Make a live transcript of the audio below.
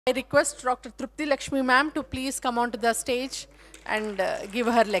I request Dr. Tripthi Lakshmi ma'am to please come onto the stage and give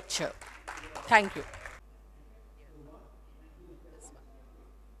her lecture. Thank you.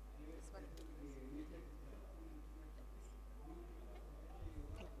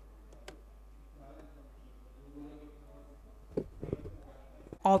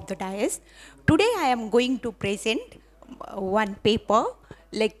 Of the dais. Today I am going to present one paper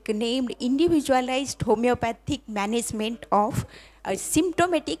like named Individualized Homeopathic Management of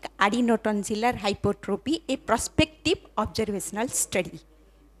Symptomatic Adenotonsillar Hypertrophy, a Prospective Observational Study.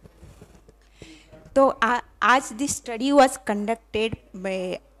 So as this study was conducted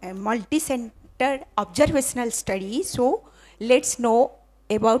by a multi-centered observational study, so let's know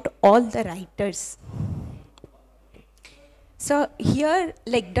about all the writers. So here,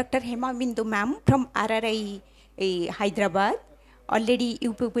 like Dr. Hema Bindu ma'am from RRI Hyderabad, already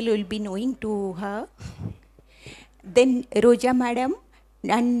you people will be knowing to her. Then Roja madam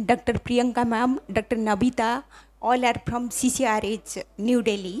and Dr. Priyanka ma'am, Dr. Nabita, all are from CCRH, New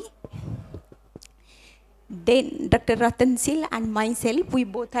Delhi. Then Dr. Ratansil and myself, we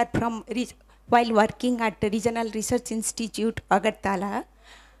both are from, while working at the Regional Research Institute, Agartala.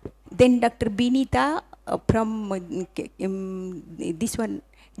 Then Dr. Binita from this one,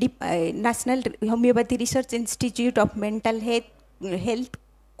 National Homeopathy Research Institute of Mental Health,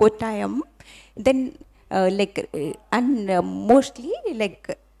 Kottayam. Then mostly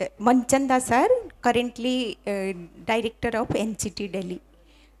like Manchanda sir, currently director of NCT Delhi,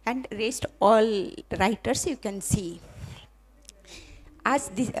 and rest all writers you can see. As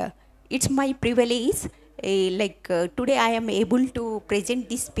this, it's my privilege. Today I am able to present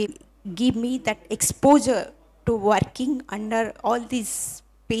this paper, give me that exposure to working under all these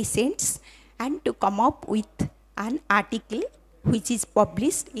patients and to come up with an article which is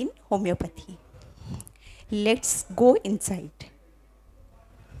published in homeopathy. Let's go inside.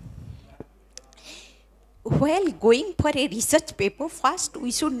 While going for a research paper, first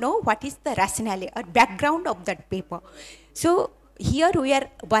we should know what is the rationale or background of that paper. So here we are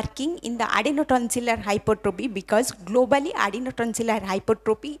working in the adenotonsillar hypertrophy because globally adenotonsillar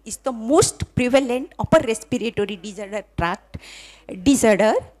hypertrophy is the most prevalent upper respiratory disorder tract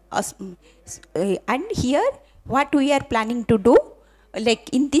disorder. And here what we are planning to do, like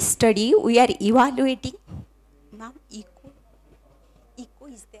in this study we are evaluating, ma'am, echo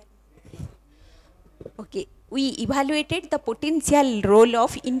is there. Okay, we evaluated the potential role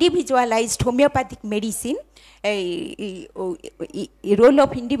of individualized homeopathic medicine, role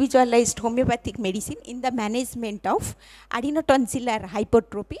of individualized homeopathic medicine in the management of adenotonsillar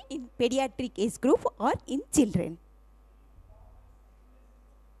hypertrophy in pediatric age group or in children.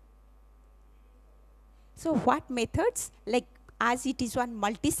 So what methods, like as it is one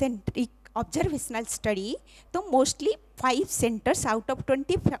multicentric observational study, so mostly 5 centers out of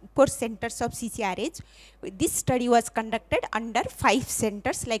 24 centers of CCRH. This study was conducted under 5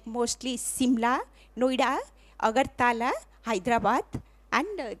 centers like mostly Simla, Noida, Agartala, Hyderabad,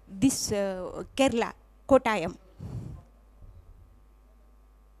 and Kerala, Kottayam.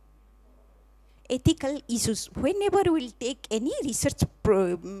 Ethical issues. Whenever we will take any research,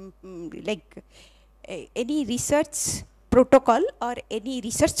 any research protocol or any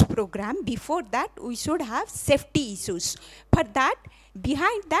research program, before that we should have safety issues. For that,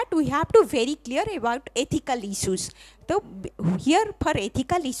 behind that we have to very clear about ethical issues. So here for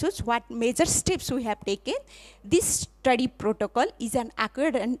ethical issues, what major steps we have taken, this study protocol is an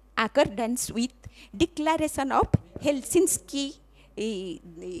accordance with Declaration of Helsinki,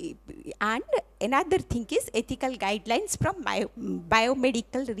 and another thing is ethical guidelines from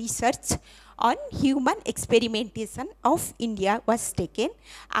biomedical research on human experimentation of India was taken.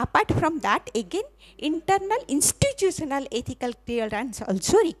 Apart from that, again, internal institutional ethical clearance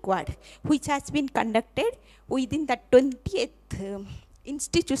also required, which has been conducted within the 20th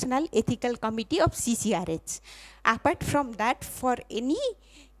Institutional Ethical Committee of CCRH. Apart from that, for any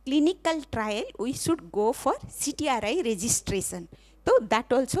clinical trial, we should go for CTRI registration. So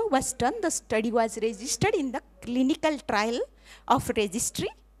that also was done. The study was registered in the clinical trial of registry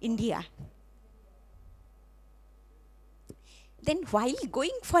India. Then while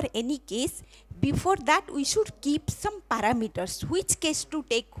going for any case, before that we should keep some parameters, which case to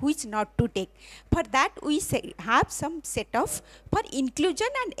take, which not to take. For that we have some set of for inclusion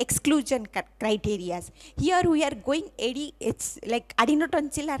and exclusion criteria. Here we are going, it's like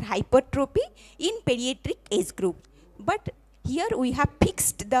adenotonsillar hypertrophy in pediatric age group. But here we have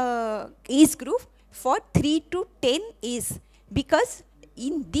fixed the age group for 3 to 10 is because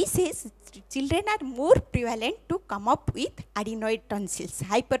in this age, children are more prevalent to come up with adenoid tonsils,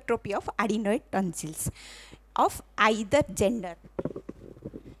 hypertrophy of adenoid tonsils of either gender.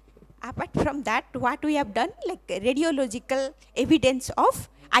 Apart from that, what we have done, like radiological evidence of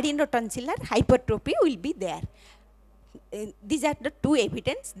adenotonsillar hypertrophy will be there. These are the two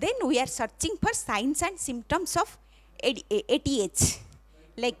evidence. Then we are searching for signs and symptoms of ATH,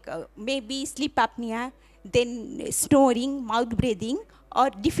 like maybe sleep apnea, then snoring, mouth breathing, or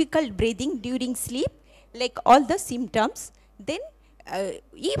difficult breathing during sleep, like all the symptoms. Then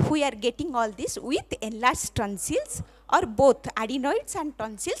if we are getting all this with enlarged tonsils, or both adenoids and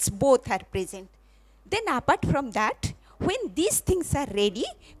tonsils both are present. Then apart from that, when these things are ready,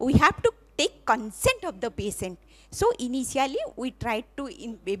 we have to take consent of the patient. So initially we tried to,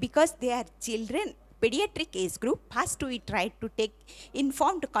 because they are children, pediatric age group, first we tried to take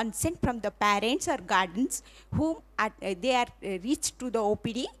informed consent from the parents or guardians whom they are reached to the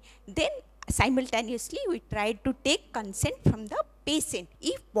OPD. Then simultaneously we tried to take consent from the patient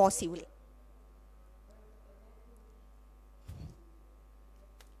if possible.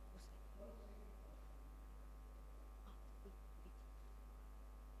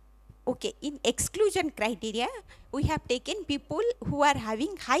 Okay, in exclusion criteria, we have taken people who are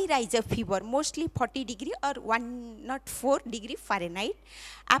having high rise of fever, mostly 40 degree or 104 degree Fahrenheit.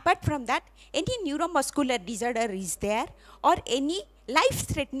 Apart from that, any neuromuscular disorder is there, or any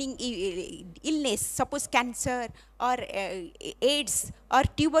life-threatening illness, suppose cancer or AIDS or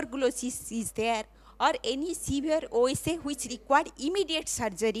tuberculosis is there, or any severe OSA which required immediate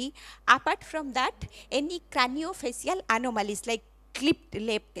surgery. Apart from that, any craniofacial anomalies like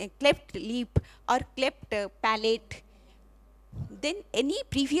cleft lip or cleft palate. Then any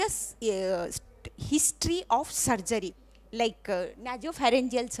previous history of surgery, like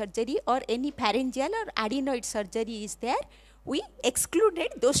nasopharyngeal surgery or any pharyngeal or adenoid surgery is there, we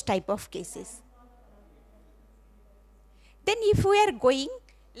excluded those type of cases. Then if we are going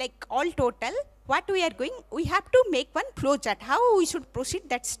like all total, what we are going, we have to make one flow chart, how we should proceed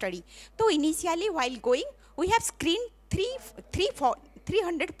that study. So initially while going, we have screened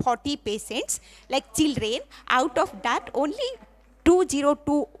 340 patients, like children. Out of that, only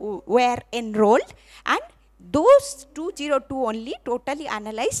 202 were enrolled, and those 202 only totally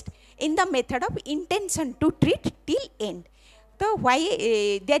analyzed in the method of intention to treat till end. So why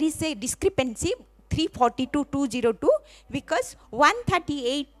there is a discrepancy 340 to 202? Because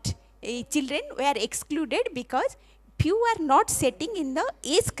 138 children were excluded because few are not setting in the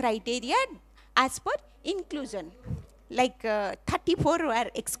age criteria as per inclusion. Like 34 were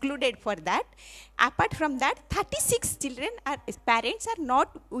excluded for that. Apart from that, 36 children parents are not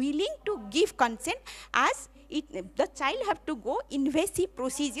willing to give consent, as the child have to go invasive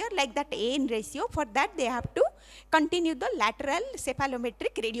procedure like that AN ratio. For that they have to continue the lateral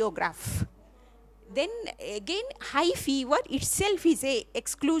cephalometric radiograph. Then again, high fever itself is a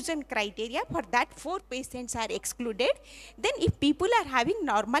exclusion criteria. For that 4 patients are excluded. Then if people are having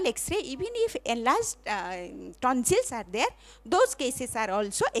normal X-ray, even if enlarged tonsils are there, those cases are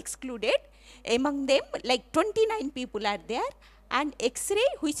also excluded. Among them, like 29 people are there, and X-ray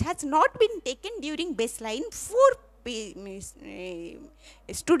which has not been taken during baseline, 4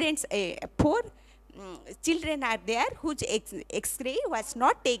 students, 4 children are there whose X-ray was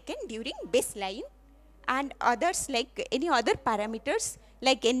not taken during baseline. And others, like any other parameters,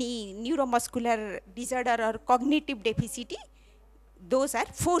 like any neuromuscular disorder or cognitive deficiency, those are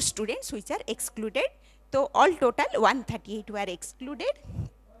 4 students which are excluded. So all total 138 were excluded.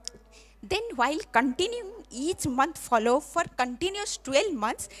 Then while continuing each month follow for continuous 12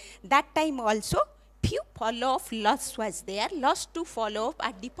 months, that time also few follow-up loss was there. Loss to follow-up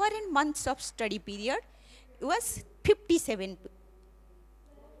at different months of study period was 57.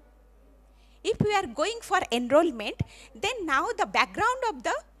 If we are going for enrollment, then now the background of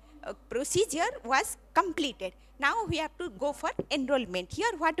the procedure was completed. Now we have to go for enrollment.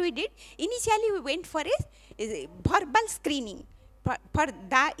 Here what we did, initially we went for a verbal screening.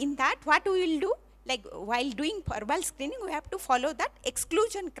 In that what we will do, like while doing verbal screening, we have to follow that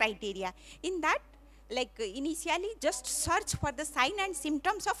exclusion criteria. In that, like initially just search for the sign and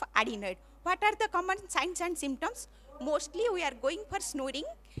symptoms of adenoid. What are the common signs and symptoms? Mostly we are going for snoring,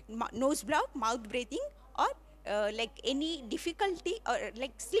 nose block, mouth breathing, or like any difficulty or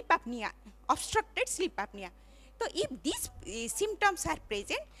like sleep apnea, obstructed sleep apnea. So if these symptoms are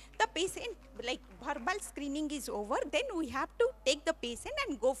present, the patient, like verbal screening is over, then we have to take the patient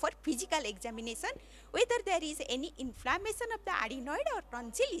and go for physical examination whether there is any inflammation of the adenoid or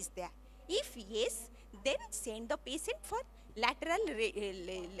tonsil is there. If yes, then send the patient for lateral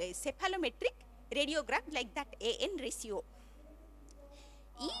cephalometric radiogram like that AN ratio.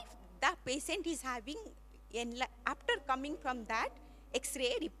 If the patient is having, after coming from that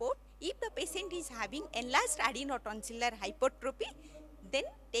X-ray report, if the patient is having enlarged adenotonsillar hypertrophy, then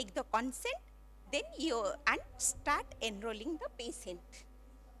take the consent, then you and start enrolling the patient.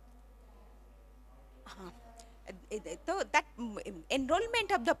 So that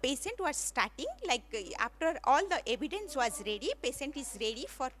enrollment of the patient was starting, like after all the evidence was ready, patient is ready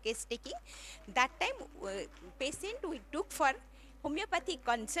for case taking. That time patient we took for homeopathic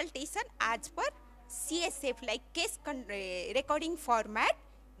consultation as per CSF, like case recording format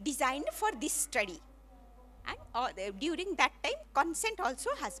designed for this study. And during that time consent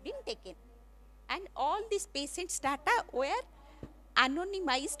also has been taken. And all these patients' data were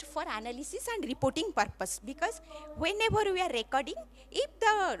anonymized for analysis and reporting purpose, because whenever we are recording, if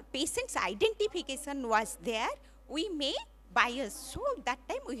the patient's identification was there, we may bias. So that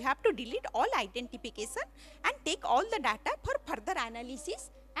time we have to delete all identification and take all the data for further analysis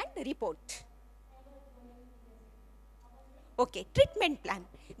and report. Okay, treatment plan.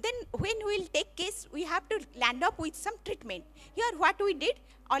 Then when we will take case, we have to land up with some treatment. Here what we did,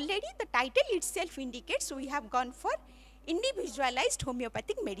 already the title itself indicates we have gone for individualized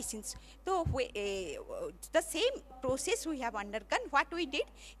homeopathic medicines. So the same process we have undergone. What we did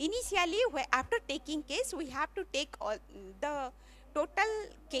initially, after taking case, we have to take all the total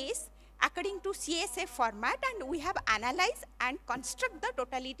case according to CSF format, and we have analyzed and construct the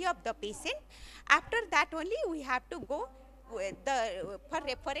totality of the patient. After that only we have to go for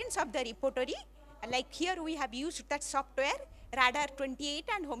reference of the repository. Like here we have used that software Radar 28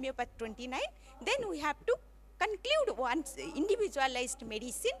 and Homeopath 29. Then we have to conclude one individualized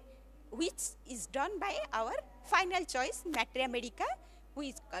medicine, which is done by our final choice, Materia Medica, who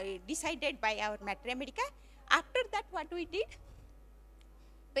is decided by our Materia Medica. After that, what we did,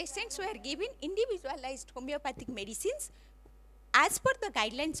 patients were given individualized homeopathic medicines as per the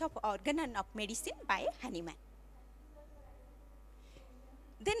guidelines of Organon of Medicine by Hahnemann.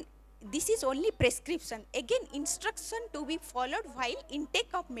 Then this is only prescription. Again, instruction to be followed while intake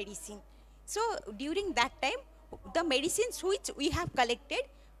of medicine. So during that time, the medicines which we have collected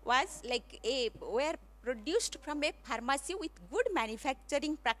was like were produced from a pharmacy with good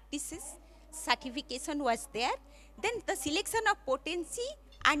manufacturing practices. Certification was there. Then the selection of potency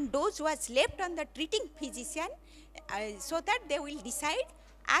and dose was left on the treating physician, so that they will decide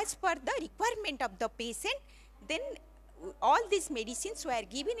as per the requirement of the patient. Then all these medicines were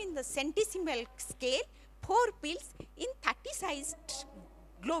given in the centesimal scale, 4 pills in 30 sized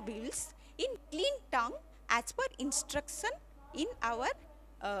globules in clean tongue as per instruction in our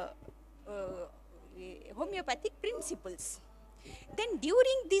homeopathic principles. Then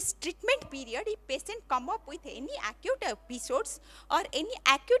during this treatment period, if patient come up with any acute episodes or any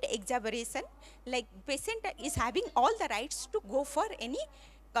acute exaberation, like patient is having all the rights to go for any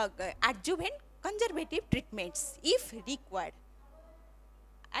adjuvant conservative treatments if required,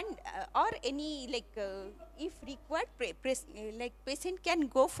 and or any if required, like patient can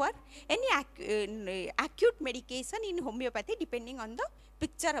go for any acute medication in homeopathy depending on the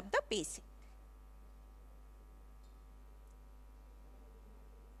picture of the patient.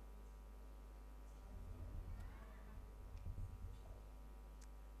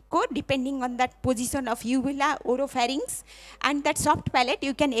 Depending on that position of uvula, oropharynx and that soft palate,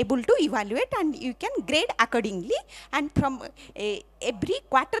 you can able to evaluate and you can grade accordingly, and from every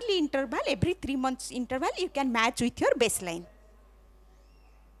quarterly interval, every 3 months interval, you can match with your baseline.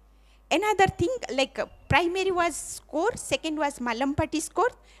 Another thing, like primary was score, second was Mallampati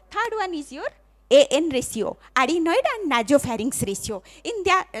score, third one is your AN ratio, adenoid and nasopharynx ratio. In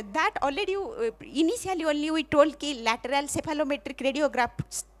that already initially only we told ki lateral cephalometric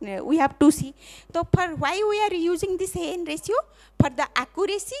radiographs we have to see. So for why we are using this AN ratio? For the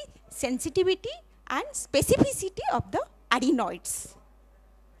accuracy, sensitivity and specificity of the adenoids.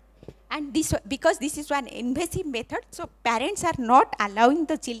 And this, because this is one invasive method, so parents are not allowing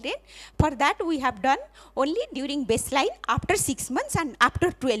the children. For that we have done only during baseline, after 6 months and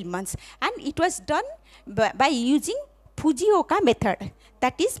after 12 months. And it was done by using Fujioka method.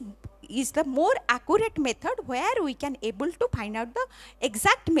 That is the more accurate method where we can able to find out the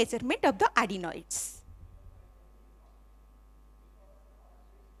exact measurement of the adenoids.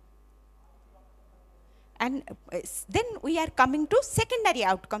 And then we are coming to secondary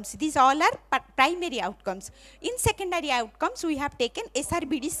outcomes. These all are primary outcomes. In secondary outcomes, we have taken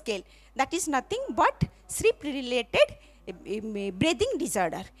SRBD scale. That is nothing but sleep-related breathing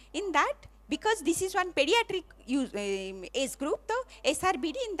disorder. In that, because this is one pediatric age group, the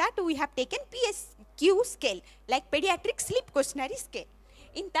SRBD, in that we have taken PSQ scale, like pediatric sleep questionnaire scale.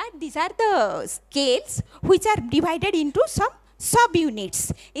 In that, these are the scales which are divided into some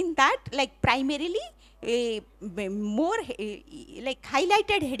sub-units. In that, like primarily, more like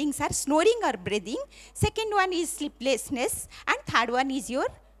highlighted headings are snoring or breathing, second one is sleeplessness, and third one is your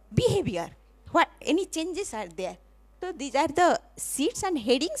behavior. What any changes are there? So these are the seats and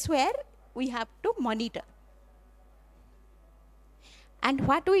headings where we have to monitor. And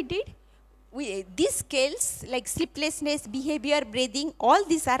what we did, these scales like sleeplessness, behavior, breathing, all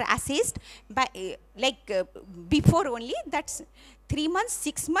these are assessed by before only, that's 3 months,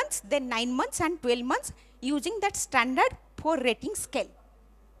 6 months, then 9 months and 12 months using that standard 4 rating scale.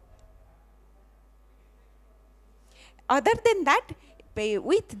 Other than that,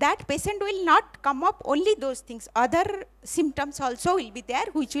 with that patient will not come up only those things, other symptoms also will be there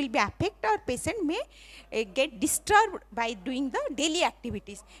which will be affect, or patient may get disturbed by doing the daily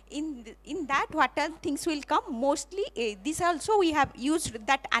activities. In that what all things will come, mostly this also we have used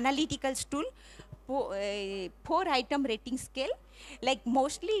that analytical tool, 4 item rating scale, like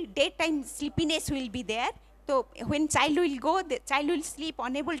mostly daytime sleepiness will be there. So when child will go, the child will sleep,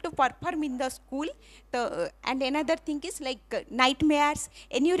 unable to perform in the school. And another thing is like nightmares,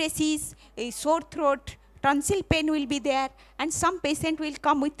 enuresis, sore throat, tonsil pain will be there, and some patient will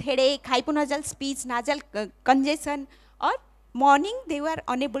come with headache, hyponasal speech, nasal congestion, or morning they were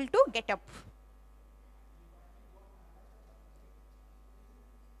unable to get up.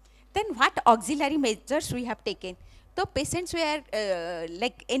 Then what auxiliary measures we have taken? So patients were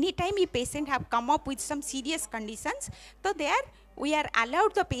like any time a patient have come up with some serious conditions, so there we are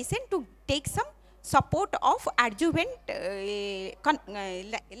allowed the patient to take some support of adjuvant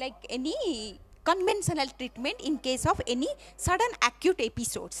like any conventional treatment in case of any sudden acute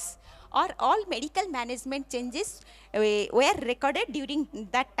episodes, or all medical management changes were recorded during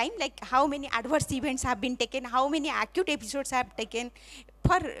that time, like how many adverse events have been taken, how many acute episodes have taken,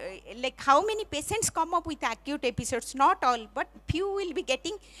 for like how many patients come up with acute episodes, not all, but few will be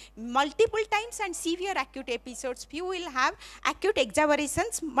getting multiple times and severe acute episodes, few will have acute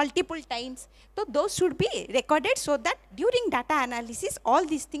exacerbations multiple times. So those should be recorded so that during data analysis all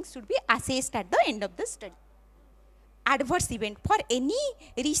these things should be assessed at the end of the study. Adverse event, for any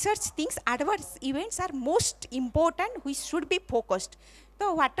research things, adverse events are most important, which should be focused.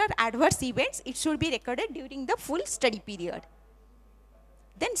 So what are adverse events? It should be recorded during the full study period.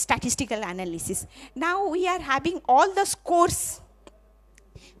 Then statistical analysis. Now we are having all the scores.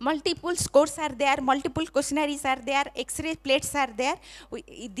 Multiple scores are there, multiple questionnaires are there, X-ray plates are there.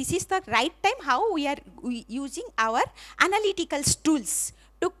 This is the right time how we are using our analytical tools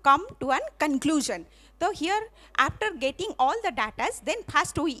to come to a conclusion. So here, after getting all the data, then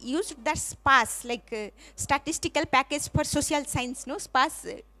first we used the SPAS, like statistical package for social science, no SPAS,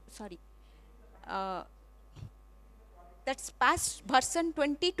 that SPAS version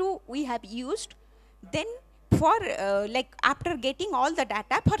 22 we have used. Then for like after getting all the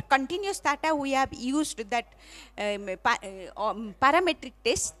data, for continuous data we have used that parametric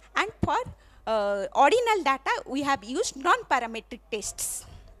tests, and for ordinal data we have used non-parametric tests.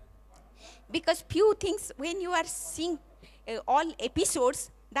 Because few things when you are seeing all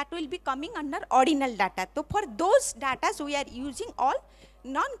episodes, that will be coming under ordinal data. So for those data we are using all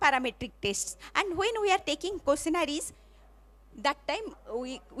non-parametric tests, and when we are taking questionnaires, that time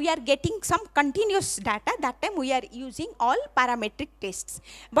we are getting some continuous data, that time we are using all parametric tests.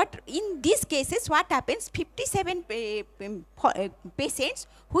 But in these cases what happens, 57 patients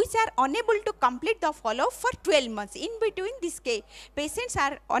which are unable to complete the follow-up for 12 months. In between this case, patients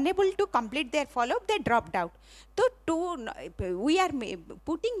are unable to complete their follow-up, they dropped out. So we are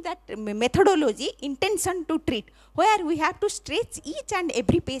putting that methodology, intention to treat, where we have to stretch each and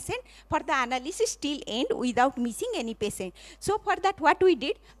every patient for the analysis till end without missing any patient. So for that what we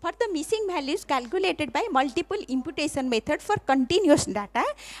did, for the missing values calculated by multiple imputation method for continuous data,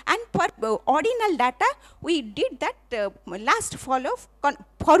 and for ordinal data we did that last follow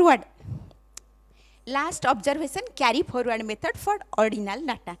forward, last observation carry forward method for ordinal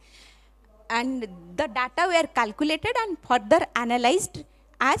data. And the data were calculated and further analyzed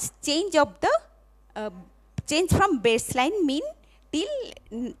as change of the change from baseline mean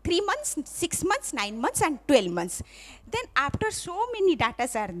till 3 months, 6 months, 9 months and 12 months. Then after so many data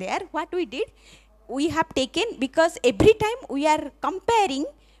are there, what we did, we have taken, because every time we are comparing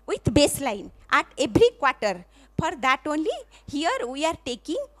with baseline at every quarter, for that only here we are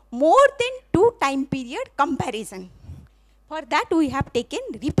taking more than 2 time period comparison. For that we have taken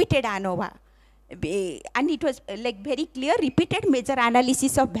repeated ANOVA, and it was like very clear, repeated measure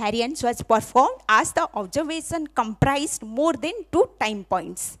analysis of variance was performed as the observation comprised more than 2 time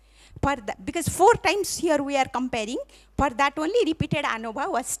points. For that, because 4 times here we are comparing, for that only repeated ANOVA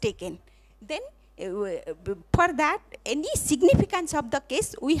was taken. Then for that, any significance of the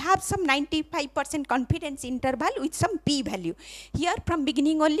case, we have some 95% confidence interval with some p-value. Here from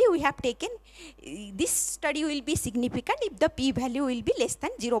beginning only we have taken this study will be significant if the p-value will be less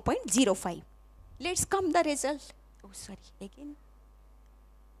than 0.05. Let's come the result. Oh, sorry, again.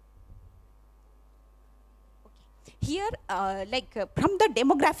 Here, from the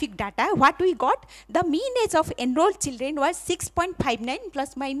demographic data, what we got, the mean age of enrolled children was 6.59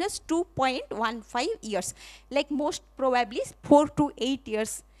 plus minus 2.15 years, like most probably 4 to 8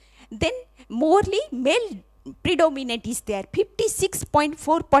 years. Then morely male predominant is there,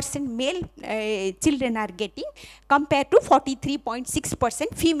 56.4% male children are getting compared to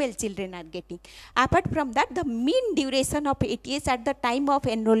 43.6% female children are getting. Apart from that, the mean duration of ATS at the time of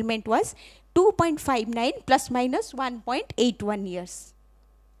enrollment was 2.59 plus minus 1.81 years.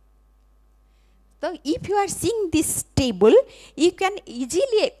 So if you are seeing this table, you can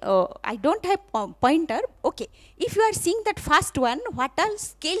easily, I don't have pointer, okay. If you are seeing that first one, what all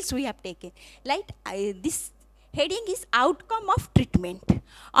scales we have taken? Like this heading is outcome of treatment.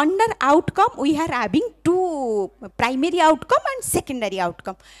 Under outcome, we are having two, primary outcome and secondary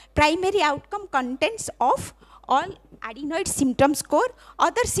outcome. Primary outcome contents of all adenoid symptom score,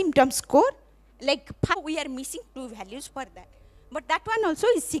 other symptom score, like we are missing two values for that. But that one also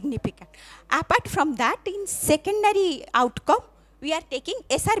is significant. Apart from that, in secondary outcome, we are taking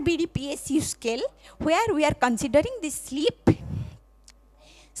SRBD PSU scale, where we are considering the sleep,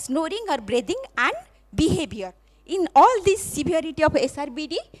 snoring or breathing and behavior. In all this severity of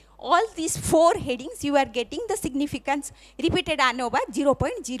SRBD, all these four headings, you are getting the significance repeated ANOVA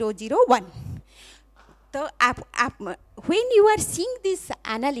 0.001. So, when you are seeing this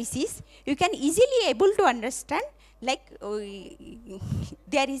analysis, you can easily able to understand, like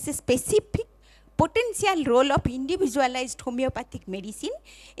there is a specific potential role of individualized homeopathic medicine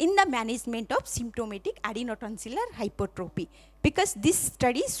in the management of symptomatic adenotonsillar hypertrophy, because this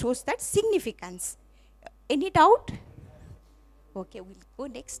study shows that significance. Any doubt? Okay, we'll go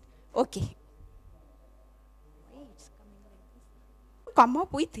next. Okay. Come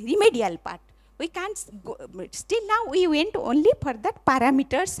up with remedial part. We can't go, still now we went only for that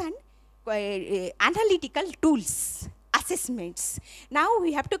parameters and analytical tools, assessments. Now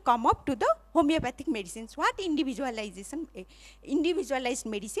we have to come up to the homeopathic medicines. What individualized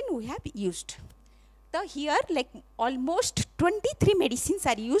medicine we have used. So here, like almost 23 medicines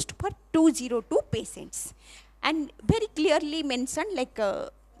are used for 202 patients, and very clearly mentioned, like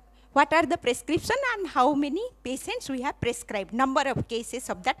what are the prescription and how many patients we have prescribed, number of cases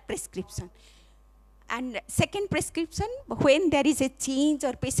of that prescription. And second prescription, when there is a change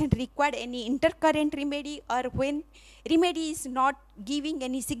or patient required any intercurrent remedy, or when remedy is not giving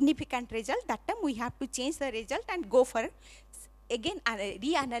any significant result, that time we have to change the result and go for again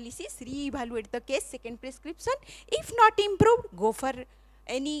reanalysis, re-evaluate the case, second prescription. If not improved, go for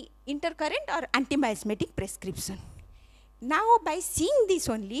any intercurrent or antimiasmatic prescription. Now by seeing this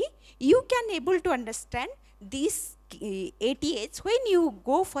only, you can able to understand this ATH when you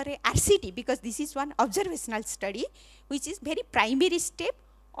go for a RCT, because this is one observational study which is very primary step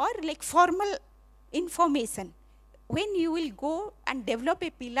or like formal information. When you will go and develop a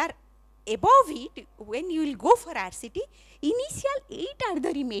pillar above it, when you will go for RCT, initial 8 are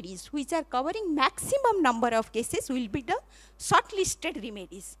the remedies which are covering maximum number of cases will be the shortlisted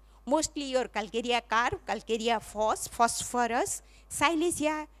remedies. Mostly your Calcarea carb, Calcarea phos, phosphorus,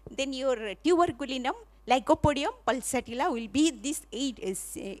 Silesia, then your tuberculinum, Lycopodium, pulsatilla will be these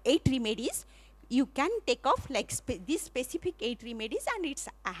 8 remedies. You can take off like these specific 8 remedies, and it's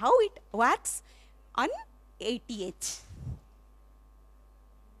how it works on ATH.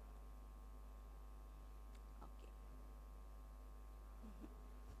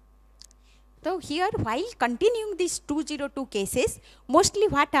 So here, while continuing these 202 cases, mostly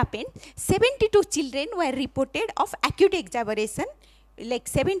what happened, 72 children were reported of acute exaveration. Like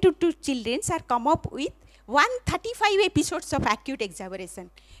 72 children are come up with 135 episodes of acute exaveration.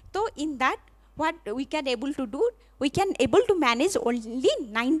 So in that, what we can able to do, we can able to manage only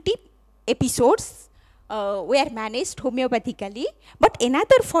 90 episodes were managed homeopathically, but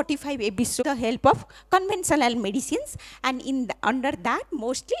another 45 episodes with the help of conventional medicines, and in the, under that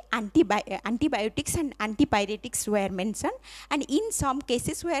mostly antibiotics and antipyretics were mentioned, and in some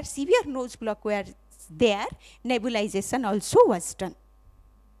cases where severe nose block were there, nebulization also was done.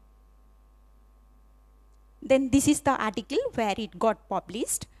 Then this is the article where it got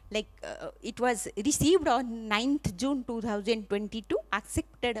published. Like it was received on 9th June 2022,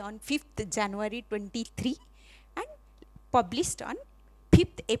 accepted on 5th January 23, and published on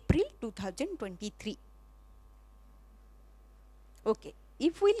 5th April 2023. Okay,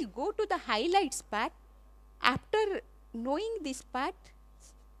 if we'll go to the highlights part, after knowing this part,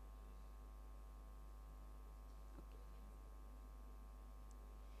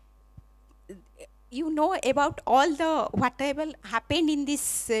 you know about all the whatever happened in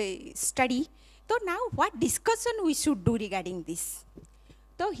this study. So now what discussion we should do regarding this?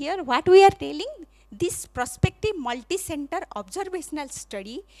 So here what we are telling, this prospective multi-center observational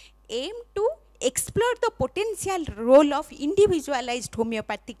study aim to explore the potential role of individualized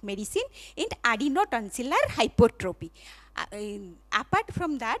homeopathic medicine in adenotonsillar hypertrophy. Apart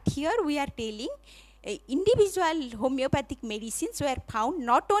from that, here we are telling individual homeopathic medicines were found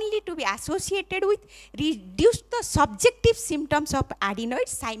not only to be associated with reduce the subjective symptoms of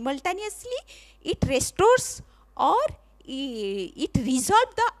adenoids, simultaneously it restores or it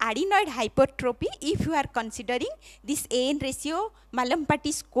resolves the adenoid hypertrophy if you are considering this AN ratio,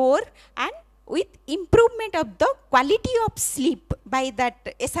 Mallampati score, and with improvement of the quality of sleep by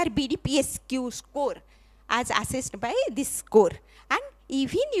that SRBD-PSQ score as assessed by this score. And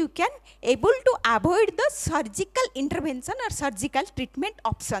even you can able to avoid the surgical intervention or surgical treatment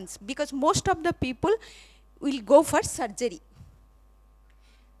options, because most of the people will go for surgery.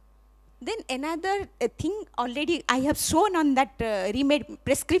 Then another thing already I have shown on that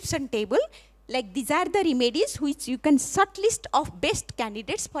prescription table, like these are the remedies which you can shortlist of best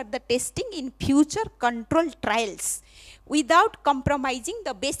candidates for the testing in future control trials without compromising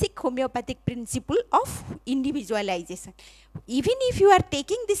the basic homeopathic principle of individualization. Even if you are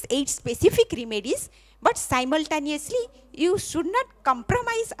taking these 8 specific remedies, but simultaneously you should not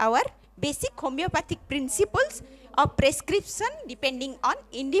compromise our basic homeopathic principles of prescription depending on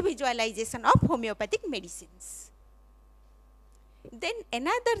individualization of homeopathic medicines. Then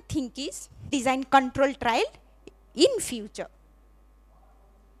another thing is design control trial in future.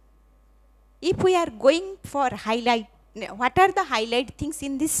 If we are going for highlight, what are the highlight things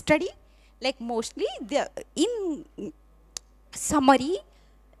in this study? Like mostly in summary,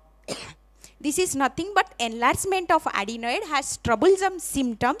 this is nothing but enlargement of adenoid has troublesome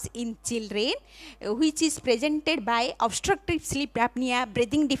symptoms in children, which is presented by obstructive sleep apnea,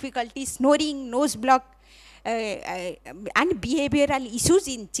 breathing difficulty, snoring, nose block, and behavioral issues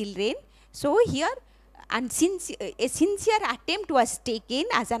in children. So here, and since a sincere attempt was taken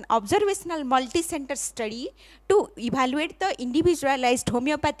as an observational multi-center study to evaluate the individualized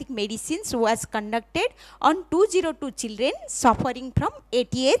homeopathic medicines was conducted on 202 children suffering from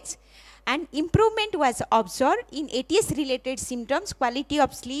ATH, and improvement was observed in ATS related symptoms, quality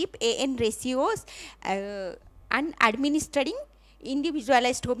of sleep, AN ratios, and administering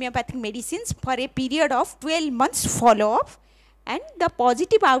individualized homeopathic medicines for a period of 12 months follow-up. And the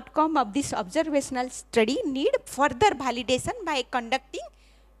positive outcome of this observational study need further validation by conducting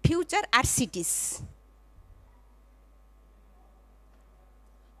future RCTs.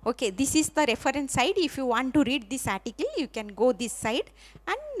 Okay, this is the reference side. If you want to read this article, you can go this side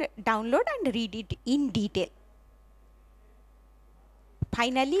and download and read it in detail.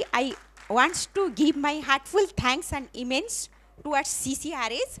 Finally, I want to give my heartfelt thanks and immense towards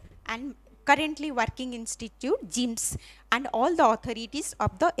CCRAs and currently working institute, GIMS, and all the authorities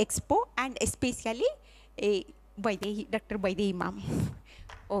of the Expo, and especially Dr. Baidehi ma'am.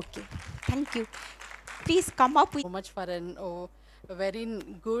 Okay, thank you. Please come up with So much for a very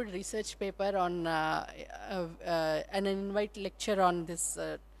good research paper on an invite lecture on this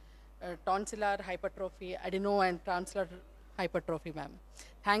tonsillar hypertrophy, adeno and tonsillar hypertrophy, ma'am.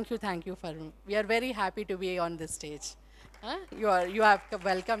 Thank you for, we are very happy to be on this stage. You have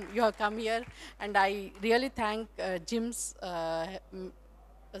welcome, you have come here, and I really thank Jim's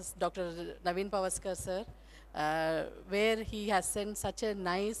Dr. Naveen Pavaskar sir, where he has sent such a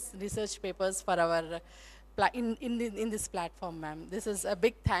nice research papers for our in this platform, ma'am. This is a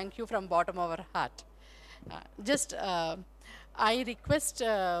big thank you from bottom of our heart. I request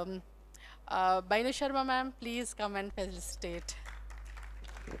Bainu Sharma ma'am, please come and facilitate.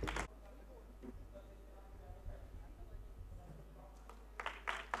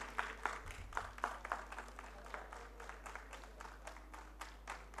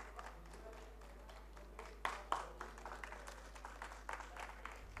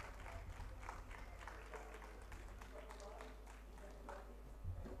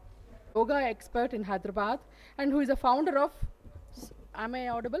 Yoga expert in Hyderabad, and who is a founder of, am I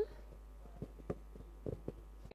audible?